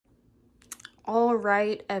All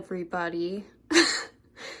right, everybody.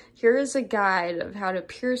 Here is a guide of how to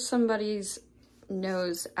pierce somebody's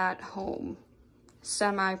nose at home.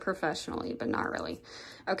 Semi-professionally, but not really.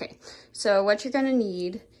 Okay, so what you're gonna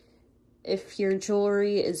need, if your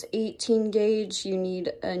jewelry is 18 gauge, you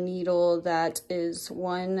need a needle that is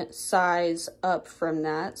one size up from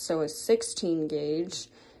that, so a 16 gauge.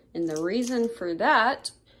 And the reason for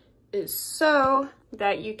that is so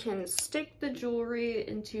that you can stick the jewelry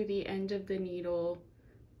into the end of the needle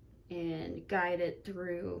and guide it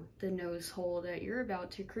through the nose hole that you're about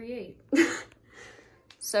to create.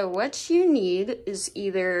 So what you need is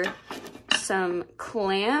either some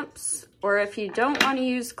clamps, or if you don't want to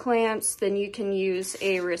use clamps, then you can use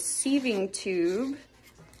a receiving tube,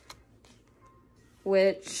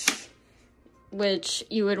 which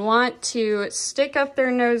you would want to stick up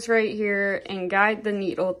their nose right here and guide the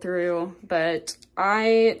needle through, but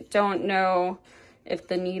I don't know if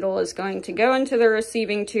the needle is going to go into the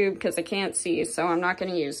receiving tube because I can't see, so I'm not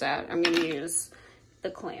going to use that. I'm going to use the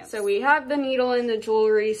clamp. So we have the needle and the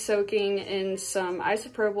jewelry soaking in some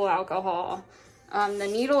isopropyl alcohol. The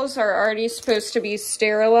needles are already supposed to be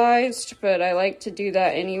sterilized, but I like to do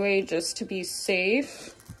that anyway just to be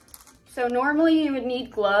safe. So normally you would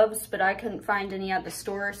need gloves, but I couldn't find any at the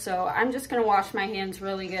store, so I'm just gonna wash my hands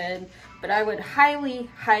really good. But I would highly,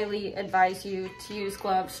 highly advise you to use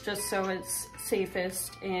gloves just so it's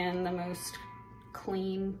safest and the most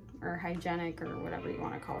clean or hygienic or whatever you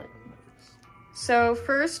wanna call it. So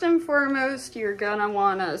first and foremost, you're gonna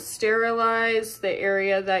wanna sterilize the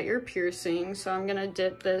area that you're piercing. So I'm gonna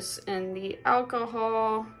dip this in the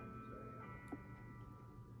alcohol.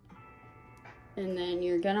 And then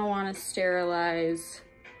you're gonna wanna sterilize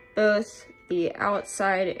both the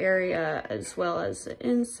outside area as well as the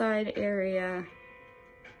inside area.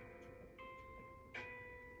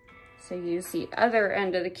 So use the other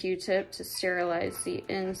end of the Q-tip to sterilize the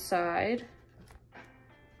inside.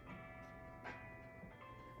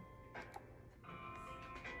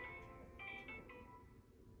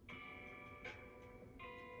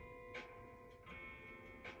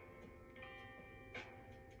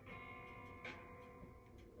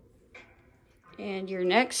 And your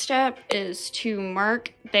next step is to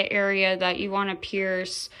mark the area that you want to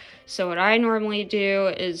pierce. So what I normally do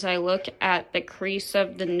is I look at the crease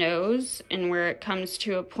of the nose, and where it comes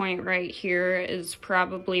to a point right here is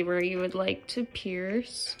probably where you would like to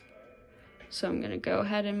pierce. So I'm going to go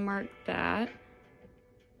ahead and mark that.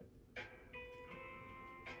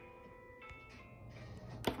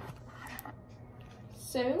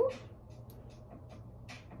 So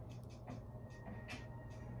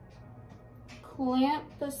clamp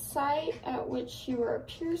the site at which you are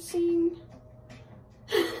piercing.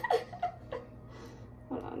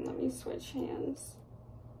 Hold on, let me switch hands.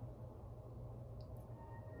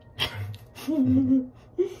 Alright.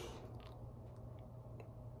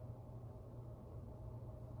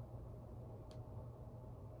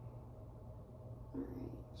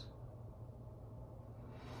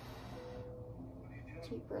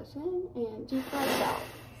 Deep breath in and deep breath out.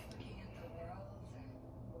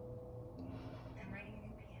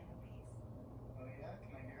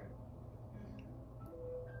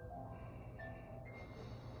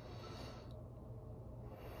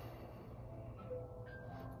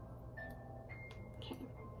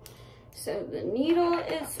 So the needle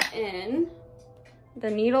is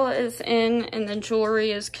in, and the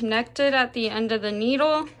jewelry is connected at the end of the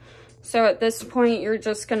needle. So at this point, you're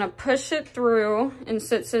just gonna push it through, and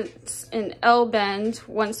since it's an L bend,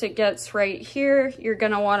 once it gets right here, you're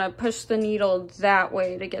gonna wanna push the needle that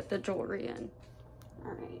way to get the jewelry in.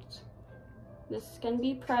 All right, this is gonna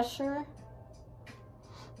be pressure.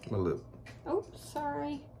 My lip. Oh,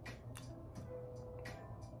 sorry.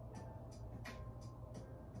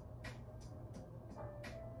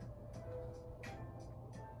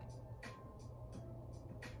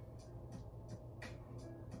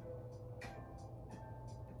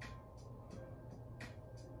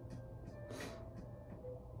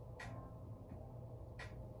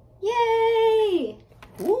 Yay!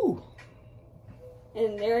 Woo!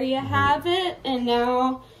 And there you have it. And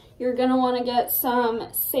now you're gonna wanna get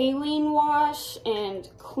some saline wash and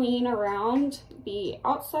clean around the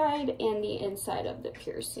outside and the inside of the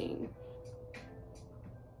piercing.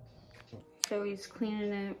 So he's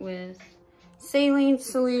cleaning it with saline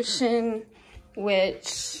solution,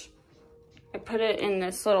 which I put it in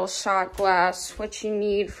this little shot glass. What you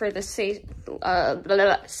need for the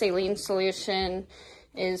saline solution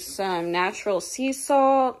is some natural sea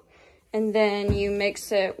salt, and then you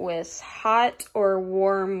mix it with hot or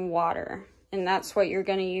warm water. And that's what you're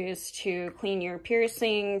going to use to clean your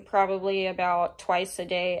piercing, probably about twice a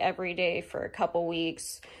day, every day for a couple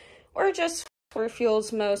weeks, or just whatever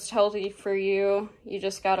feels most healthy for you. You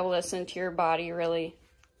just got to listen to your body, really.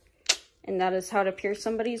 And that is how to pierce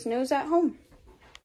somebody's nose at home.